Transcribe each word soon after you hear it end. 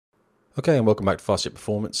Okay, and welcome back to Fast Jet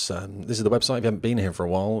Performance. This is the website. If you haven't been here for a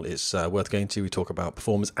while, it's worth going to. We talk about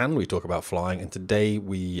performance and we talk about flying. And today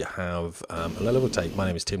we have a low-level take. My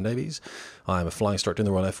name is Tim Davies. I'm a flying instructor in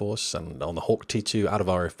the Royal Air Force and on the Hawk T2 out of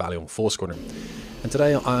RAF Valley on 4 Squadron. And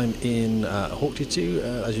today I'm in Hawk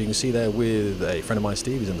T2, as you can see there, with a friend of mine,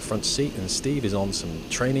 Steve. He's in the front seat, and Steve is on some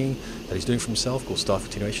training that he's doing for himself called staff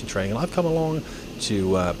continuation training. And I've come along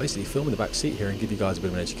to basically film in the back seat here and give you guys a bit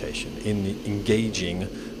of an education in engaging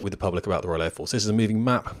with the public about the Royal Air Force. This is a moving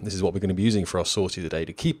map. This is what we're going to be using for our sortie today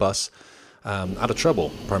to keep us out of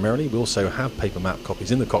trouble. Primarily, we also have paper map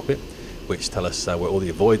copies in the cockpit which tell us where all the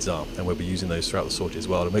avoids are, and we'll be using those throughout the sortie as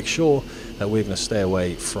well to make sure that we're going to stay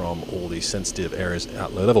away from all these sensitive areas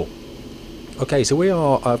at low level. Okay, so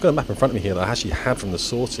I've got a map in front of me here that I actually had from the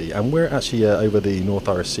sortie, and we're actually over the North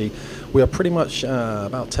RSC. We are pretty much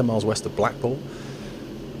about 10 miles west of Blackpool,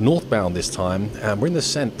 northbound this time, and we're in the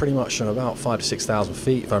descent pretty much on about 5,000 to 6,000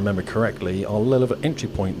 feet, if I remember correctly. Our low-level entry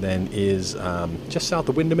point then is just south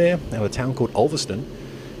of Windermere, in a town called Ulverston.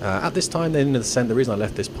 At this time then in the descent, the reason I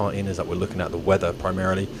left this part in is that we're looking at the weather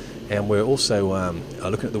primarily, and we're also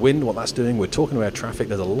looking at the wind, what that's doing. We're talking about traffic.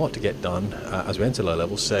 There's a lot to get done as we enter low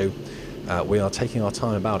level, so we are taking our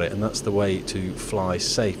time about it, and that's the way to fly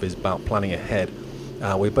safe, is about planning ahead.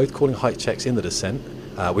 We're both calling height checks in the descent.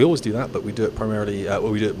 We always do that, but we do it primarily,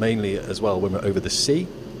 we do it mainly as well when we're over the sea.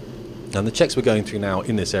 And the checks we're going through now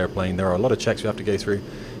in this airplane, there are a lot of checks we have to go through,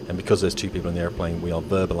 and because there's 2 people in the airplane, we are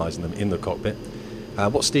verbalizing them in the cockpit.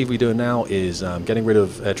 What Steve will be doing now is getting rid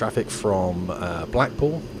of air traffic from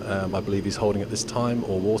Blackpool, I believe he's holding at this time,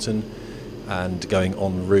 or Wharton, and going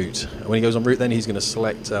en route. And when he goes en route, then he's going to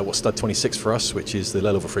select what's stud 26 for us, which is the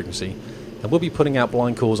low level frequency, and we'll be putting out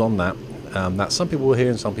blind calls on that. That some people will hear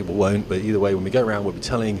and some people won't, but either way, when we go around, we'll be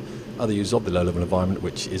telling other users of the low-level environment,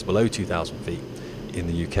 which is below 2,000 feet in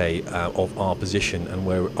the UK, of our position and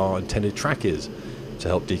where our intended track is to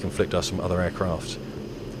help deconflict us from other aircraft.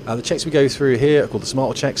 The checks we go through here are called the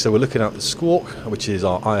SMART checks, so we're looking at the squawk, which is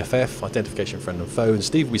our IFF, identification friend and foe, and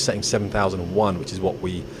Steve will be setting 7001, which is what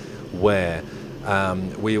we wear.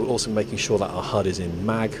 We will also be making sure that our HUD is in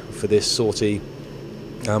MAG for this sortie.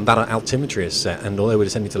 That our altimetry is set, and although we're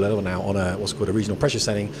descending to low level now on what's called a regional pressure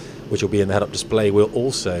setting, which will be in the head-up display, we'll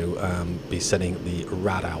also be setting the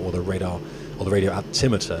radar or the radar or the radio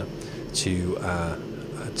altimeter to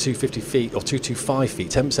 250 feet or 225 feet,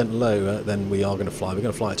 10% lower than we are going to fly. We're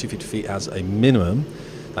going to fly at 250 feet as a minimum.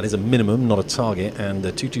 That is a minimum, not a target, and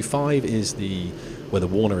the 225 is where the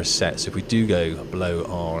Warner is set. So if we do go below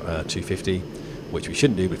our 250, which we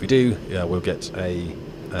shouldn't do, but if we do, we'll get a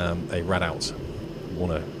rad out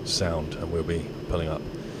Warner sound, and we'll be pulling up.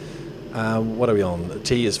 What are we on?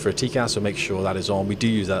 T is for a TCAS, so make sure that is on. We do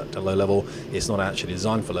use that at low level. It's not actually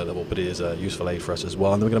designed for low level, but it is a useful aid for us as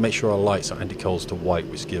well. And then we're going to make sure our lights are anti-cols to white,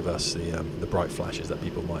 which give us the bright flashes that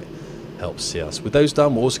people might help see us. With those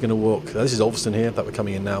done, we're also going to walk. This is Ulverston here that we're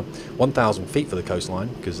coming in now. 1,000 feet for the coastline,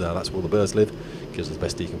 because that's where all the birds live. Gives us the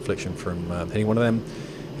best deconfliction from hitting one of them.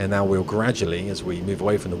 And now we'll gradually, as we move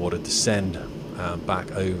away from the water, descend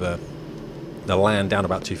back over the land down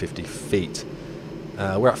about 250 feet.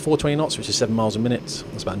 We're at 420 knots, which is 7 miles a minute.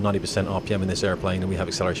 That's about 90% RPM in this airplane, and we have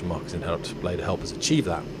acceleration markers in head-up display to help us achieve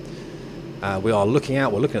that. We are looking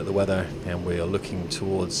out, we're looking at the weather, and we are looking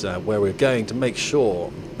towards where we're going to make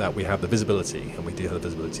sure that we have the visibility, and we do have the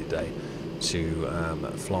visibility today, to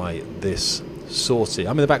fly this sortie.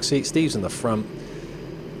 I'm in the back seat, Steve's in the front,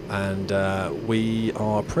 and we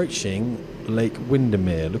are approaching Lake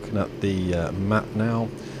Windermere, looking at the map now.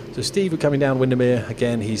 So Steve, coming down Windermere,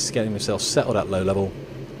 again, he's getting himself settled at low level.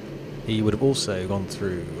 He would have also gone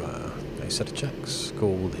through a set of checks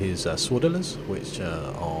called his swordillers, which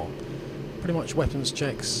are pretty much weapons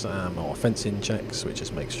checks, or fencing checks, which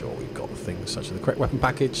just makes sure we've got things such as the correct weapon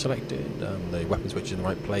package selected, the weapon switch in the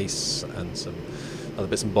right place, and some other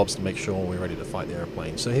bits and bobs to make sure we're ready to fight the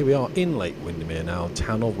airplane. So here we are in Lake Windermere now,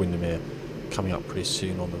 town of Windermere, coming up pretty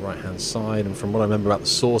soon on the right hand side. And from what I remember about the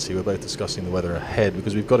sortie, we're both discussing the weather ahead,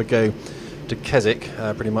 because we've got to go to Keswick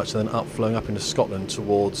pretty much, and then flowing up into Scotland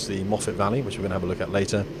towards the Moffat Valley, which we're going to have a look at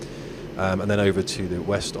later, and then over to the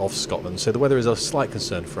west of Scotland. So the weather is a slight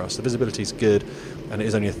concern for us. The visibility is good, and it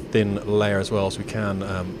is only a thin layer as well, so we can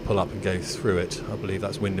pull up and go through it. I believe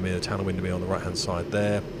that's Windermere, the town of Windermere on the right hand side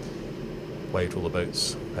there. Wave to all the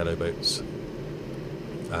boats, hello boats.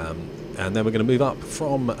 And then we're going to move up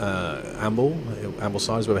from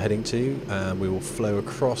Ambleside is where we're heading to, and we will flow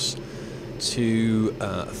across to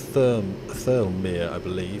Thirlmere, I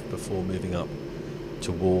believe, before moving up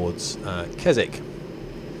towards Keswick.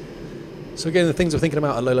 So again, the things we're thinking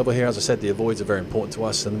about at low level here, as I said, the avoids are very important to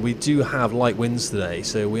us, and we do have light winds today,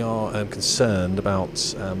 so we are concerned about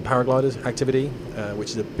paraglider activity,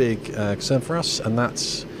 which is a big concern for us, and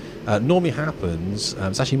that's normally happens,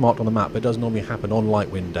 it's actually marked on the map, but it does normally happen on light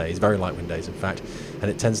wind days, very light wind days in fact, and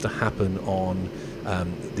it tends to happen on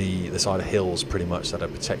the side of hills pretty much that are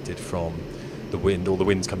protected from the wind. All the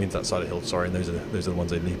winds come into that side of the hill, sorry, and those are the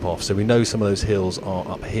ones they leap off. So we know some of those hills are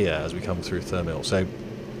up here as we come through Thermil,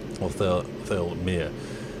 or Thirlmere.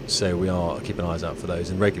 So we are keeping eyes out for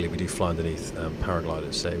those, and regularly we do fly underneath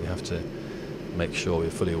paragliders, so we have to make sure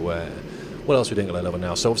we're fully aware. What else are we doing at low level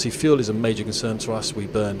now? So obviously fuel is a major concern to us. We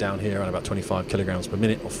burn down here around about 25 kilograms per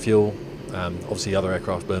minute of fuel. Obviously other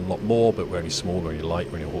aircraft burn a lot more, but we're only small, we're only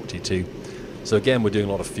light, we're only a Hawk T2. So again, we're doing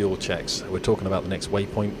a lot of fuel checks. We're talking about the next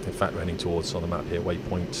waypoint. In fact, we're heading towards, on the map here,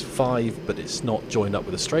 waypoint 5, but it's not joined up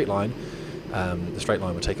with a straight line. The straight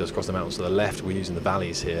line will take us across the mountains to the left. We're using the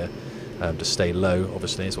valleys here to stay low,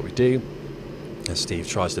 obviously, is what we do. And Steve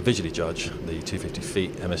tries to visually judge the 250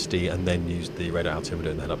 feet MSD and then use the radar altimeter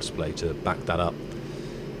and the head-up display to back that up.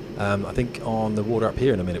 I think on the water up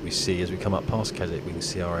here in a minute we see, as we come up past Keswick, we can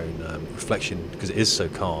see our own reflection, because it is so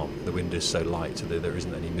calm, the wind is so light, so there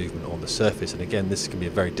isn't any movement on the surface. And again, this can be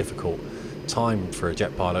a very difficult time for a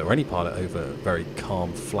jet pilot or any pilot over very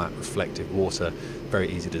calm, flat, reflective water. Very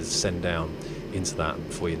easy to descend down into that, and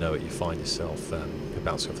before you know it, you find yourself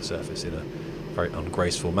bouncing off the surface in a very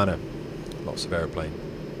ungraceful manner. Lots of aeroplane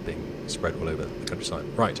being spread all over the countryside.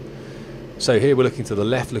 Right. So here we're looking to the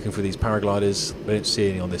left, looking for these paragliders. We don't see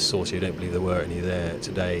any on this sortie. I don't believe there were any there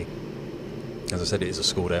today. As I said, it is a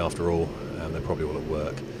school day after all. They're probably all at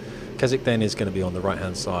work. Keswick then is going to be on the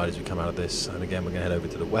right-hand side as we come out of this. And again, we're going to head over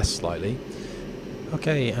to the west slightly.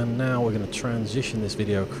 Okay, and now we're going to transition this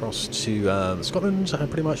video across to Scotland.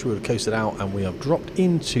 Pretty much we've coasted out and we have dropped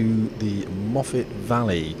into the Moffat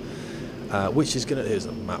Valley, which is going to... Here's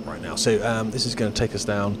the map right now. So this is going to take us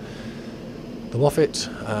down the Moffat,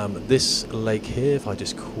 this lake here. If I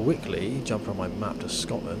just quickly jump on my map to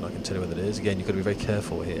Scotland, I can tell you where that is. Again, you've got to be very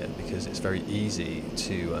careful here because it's very easy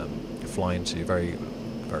to fly into very,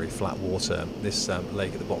 very flat water. This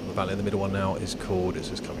lake at the bottom of the valley, in the middle one now, is called, it's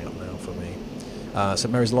just coming up now for me, St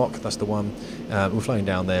Mary's Loch, that's the one. We're flying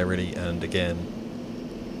down there really, and again,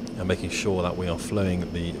 making sure that we are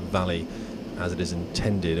flowing the valley as it is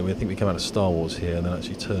intended. And we think we come out of Star Wars here and then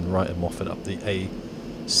actually turn right and Moffat up the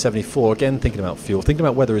A74. Again, thinking about fuel, thinking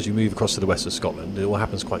about weather as you move across to the west of Scotland. It all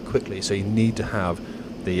happens quite quickly, so you need to have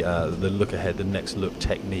the look ahead, the next look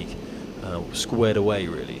technique squared away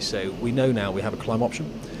really. So we know now we have a climb option,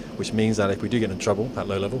 which means that if we do get in trouble at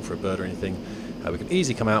low level for a bird or anything, we can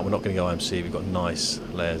easily come out. We're not going to go IMC. We've got nice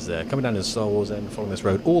layers there. Coming down to the Star Wars end, following this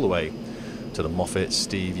road all the way to the Moffat.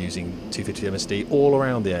 Steve using 250 MSD all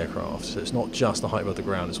around the aircraft. So it's not just the height above the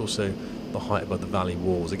ground, it's also the height above the valley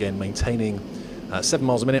walls. Again, maintaining 7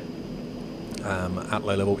 miles a minute at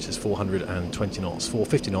low level, which is 420 knots,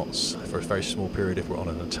 450 knots for a very small period if we're on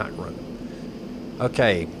an attack run.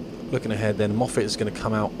 Okay, looking ahead then, Moffat is going to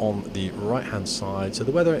come out on the right hand side. So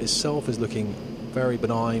the weather itself is looking very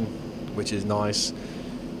benign, which is nice.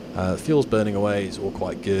 Fuel's burning away, it's all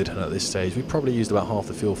quite good, and at this stage we probably used about half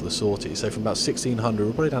the fuel for the sortie. So from about 1600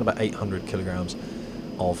 we're probably down about 800 kilograms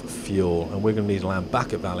of fuel, and we're going to need to land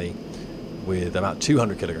back at Valley with about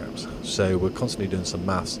 200 kilograms. So we're constantly doing some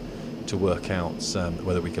maths to work out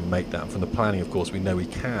whether we can make that. From the planning, of course, we know we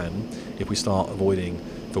can. If we start avoiding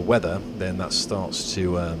for weather, then that starts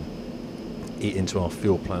to eat into our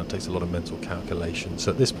fuel plan. It takes a lot of mental calculation.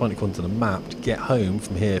 So at this point, according to the map, to get home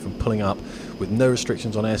from here, from pulling up with no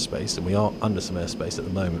restrictions on airspace, and we are under some airspace at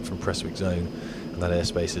the moment from Prestwick Zone, and that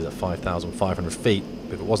airspace is at 5,500 feet.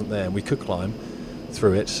 If it wasn't there and we could climb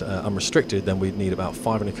through it unrestricted, then we'd need about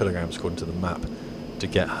 500 kilograms according to the map to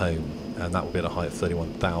get home, and that will be at a height of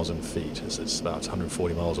 31,000 feet. So it's about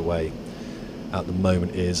 140 miles away. At the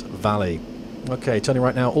moment is Valley. Okay, turning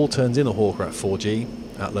right now, all turns in the Hawk are at 4G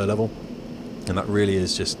at low level. And that really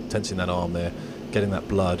is just tensing that arm there, getting that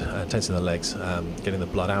blood, tensing the legs, getting the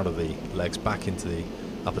blood out of the legs back into the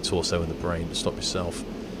upper torso and the brain to stop yourself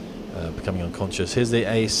becoming unconscious. Here's the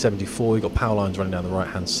A74. You've got power lines running down the right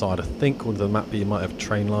hand side. I think according to the map you might have a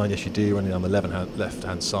train line. Yes, you do, running down the left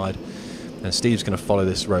hand side. And Steve's going to follow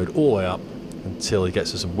this road all the way up until he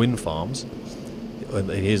gets to some wind farms. And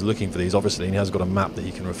he is looking for these, obviously, and he has got a map that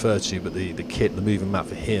he can refer to, but the kit, the moving map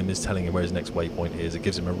for him, is telling him where his next waypoint is. It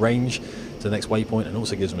gives him a range to the next waypoint and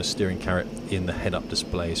also gives him a steering carrot in the head-up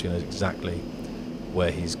display, so he knows exactly where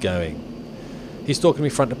he's going. He's talking to me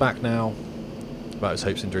front to back now about his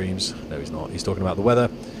hopes and dreams. No, he's not. He's talking about the weather,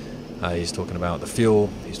 he's talking about the fuel,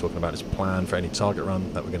 he's talking about his plan for any target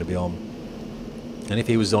run that we're going to be on. And if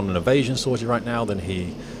he was on an evasion sortie right now, then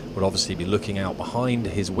he would obviously be looking out behind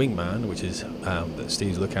his wingman, which is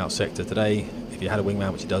Steve's lookout sector today, if he had a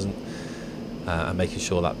wingman, which he doesn't, and making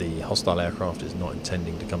sure that the hostile aircraft is not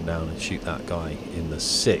intending to come down and shoot that guy in the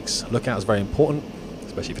 6. Lookout is very important,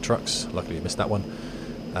 especially for trucks. Luckily we missed that one.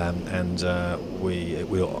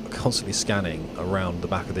 We are constantly scanning around the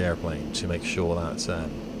back of the airplane to make sure that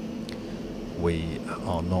we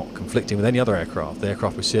are not conflicting with any other aircraft. The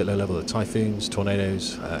aircraft we see at low level are Typhoons,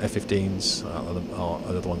 Tornadoes, F-15s are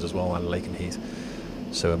other ones as well, and Lake and Heath.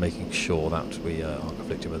 So we're making sure that we are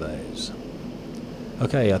conflicting with those.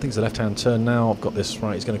 Okay, I think it's a left-hand turn now. I've got this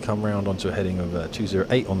right. It's going to come round onto a heading of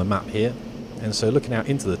 208 on the map here. And so looking out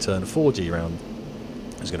into the turn, 4G round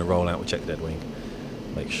is going to roll out. We'll check the dead wing.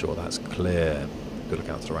 Make sure that's clear. Good look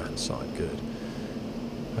out to the right-hand side. Good.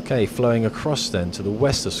 Okay, flowing across then to the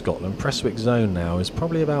west of Scotland. Prestwick zone now is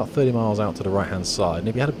probably about 30 miles out to the right-hand side. And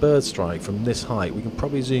if you had a bird strike from this height, we can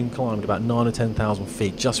probably zoom climb at about 9 or 10,000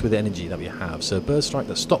 feet just with the energy that we have. So a bird strike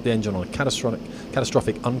that stopped the engine on a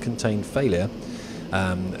catastrophic uncontained failure.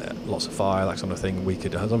 Lots of fire, that sort of thing. We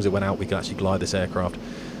could, as long as it went out, we could actually glide this aircraft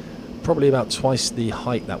probably about twice the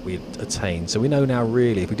height that we'd attained. So we know now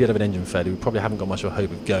really if we did have an engine failure, we probably haven't got much of a hope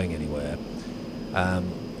of going anywhere.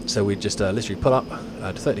 So we just literally pull up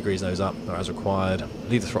to 30 degrees nose up as required,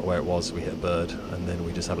 leave the throttle where it was, we hit a bird, and then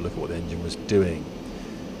we just have a look at what the engine was doing.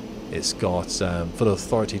 It's got full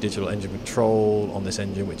authority digital engine control on this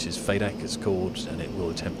engine, which is FADEC it's called, and it will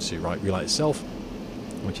attempt to relight itself,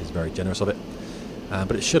 which is very generous of it.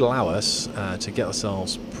 But it should allow us to get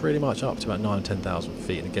ourselves pretty much up to about 9 or 10,000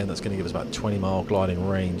 feet. And again, that's going to give us about 20-mile gliding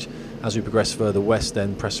range. As we progress further west,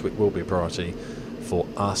 then Prestwick will be a priority for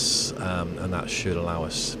us, and that should allow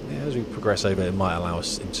us, as we progress over, it might allow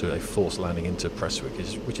us into a forced landing into Prestwick,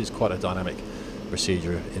 which is quite a dynamic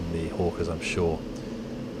procedure in the Hawkers, I'm sure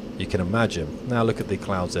you can imagine. Now look at the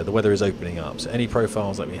clouds there. The weather is opening up. So any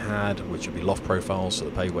profiles that we had, which would be loft profiles, so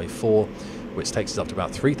the paveway 4, which takes us up to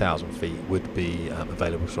about 3,000 feet, would be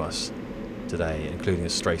available to us today, including a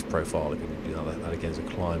strafe profile. If we can do that again as a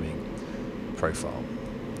climbing profile.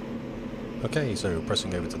 Okay, so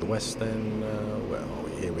pressing over to the west then, where are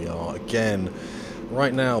we? Here we are again.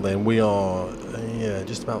 Right now then, we are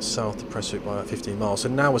just about south of Prestwick by about 15 miles. So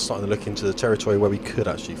now we're starting to look into the territory where we could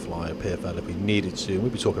actually fly a PFL if we needed to. We'll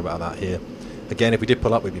be talking about that here. Again, if we did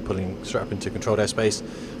pull up, we'd be pulling straight up into controlled airspace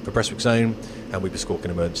for Prestwick zone, and we'd be squawking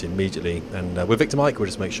emergency immediately. And with Victor Mike, we'll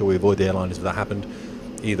just make sure we avoid the airliners if that happened.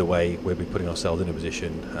 Either way, we'll be putting ourselves in a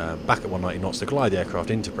position back at 190 knots to glide the aircraft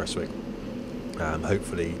into Prestwick.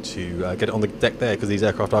 Hopefully to get it on the deck there, because these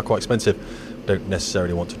aircraft are quite expensive. Don't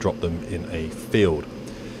necessarily want to drop them in a field.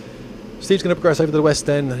 Steve's going to progress over to the west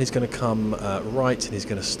then, and he's going to come right, and he's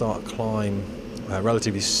going to start climb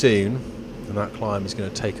relatively soon, and that climb is going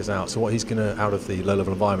to take us out. So what he's going to, out of the low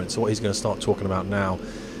level environment, so what he's going to start talking about now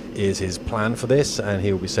is his plan for this, and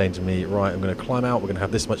he will be saying to me, right, I'm going to climb out, we're going to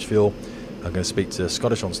have this much fuel, I'm going to speak to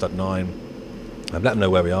Scottish on stud 9, and let him know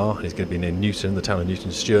where we are, and he's going to be near Newton, the town of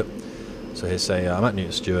Newton Stewart. So he'll say, I'm at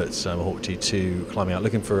Newton Stewart, I'm a Hawk T2 climbing out,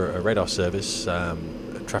 looking for a radar service, a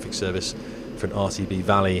traffic service for an RTB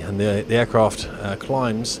Valley, and the aircraft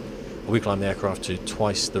we climb the aircraft to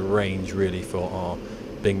twice the range really for our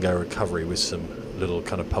bingo recovery with some little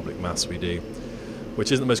kind of public maths we do,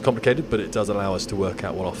 which isn't the most complicated, but it does allow us to work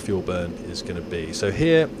out what our fuel burn is going to be. So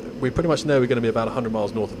here, we pretty much know we're going to be about 100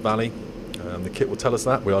 miles north of Valley. The kit will tell us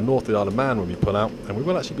that. We are north of the Isle of Man when we pull out, and we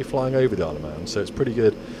will actually be flying over the Isle of Man, so it's pretty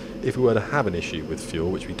good. If we were to have an issue with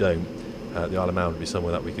fuel, which we don't, the Isle of Man would be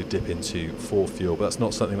somewhere that we could dip into for fuel, but that's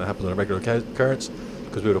not something that happens on a regular occurrence,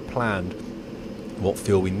 because we would have planned what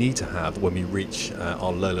fuel we need to have when we reach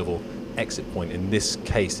our low-level exit point. In this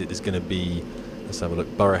case, it is going to be, let's have a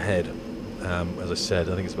look, Borough Head. As I said,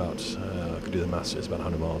 I think it's about, I could do the maths, it's about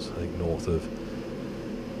 100 miles, I think, north of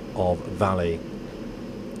Valley,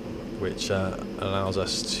 which allows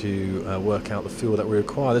us to work out the fuel that we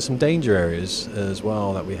require. There's some danger areas as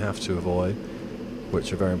well that we have to avoid,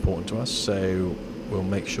 which are very important to us, so we'll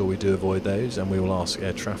make sure we do avoid those, and we will ask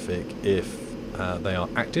air traffic if they are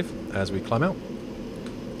active as we climb out,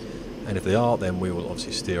 and if they are, then we will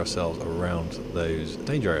obviously steer ourselves around those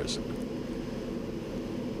danger areas.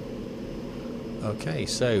 Okay,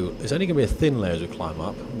 so it's only going to be a thin layer as we climb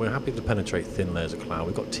up. We're happy to penetrate thin layers of cloud.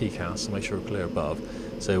 We've got TCAS, so make sure we're clear above.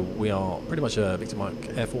 So we are pretty much a Victor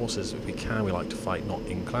Mike Air Forces. If we can, we like to fight not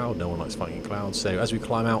in cloud. No one likes fighting in cloud. So as we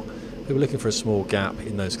climb out, we were looking for a small gap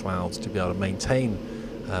in those clouds to be able to maintain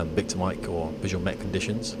Victor Mike or visual Met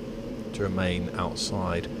conditions, to remain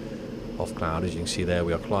outside of cloud. As you can see there,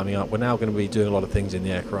 we are climbing up. We're now going to be doing a lot of things in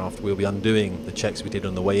the aircraft. We'll be undoing the checks we did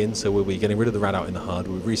on the way in. So we'll be getting rid of the rad out in the HUD.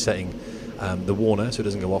 We'll be resetting the warner, so it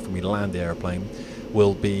doesn't go off when we land the aeroplane.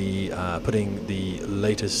 We'll be putting the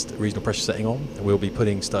latest regional pressure setting on. We'll be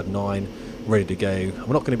putting stud 9 ready to go.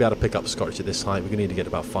 We're not going to be able to pick up Scottish at this height. We're going to need to get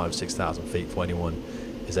about 5,000 or 6,000 feet before anyone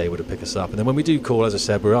is able to pick us up. And then when we do call, as I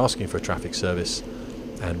said, we're asking for a traffic service,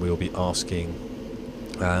 and we'll be asking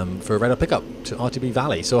for a radar pickup to RTB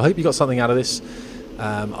Valley. So I hope you got something out of this.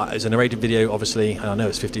 It's a narrated video, obviously, and I know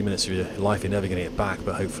it's 15 minutes of your life you're never going to get back,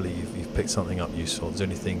 but hopefully you've picked something up useful. If there's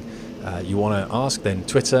anything you want to ask, then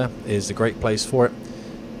Twitter is a great place for it,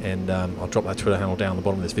 and I'll drop that Twitter handle down the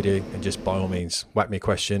bottom of this video, and just by all means whack me a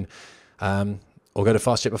question, or go to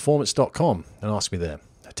fastjetperformance.com and ask me there.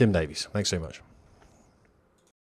 Tim Davies, thanks so much.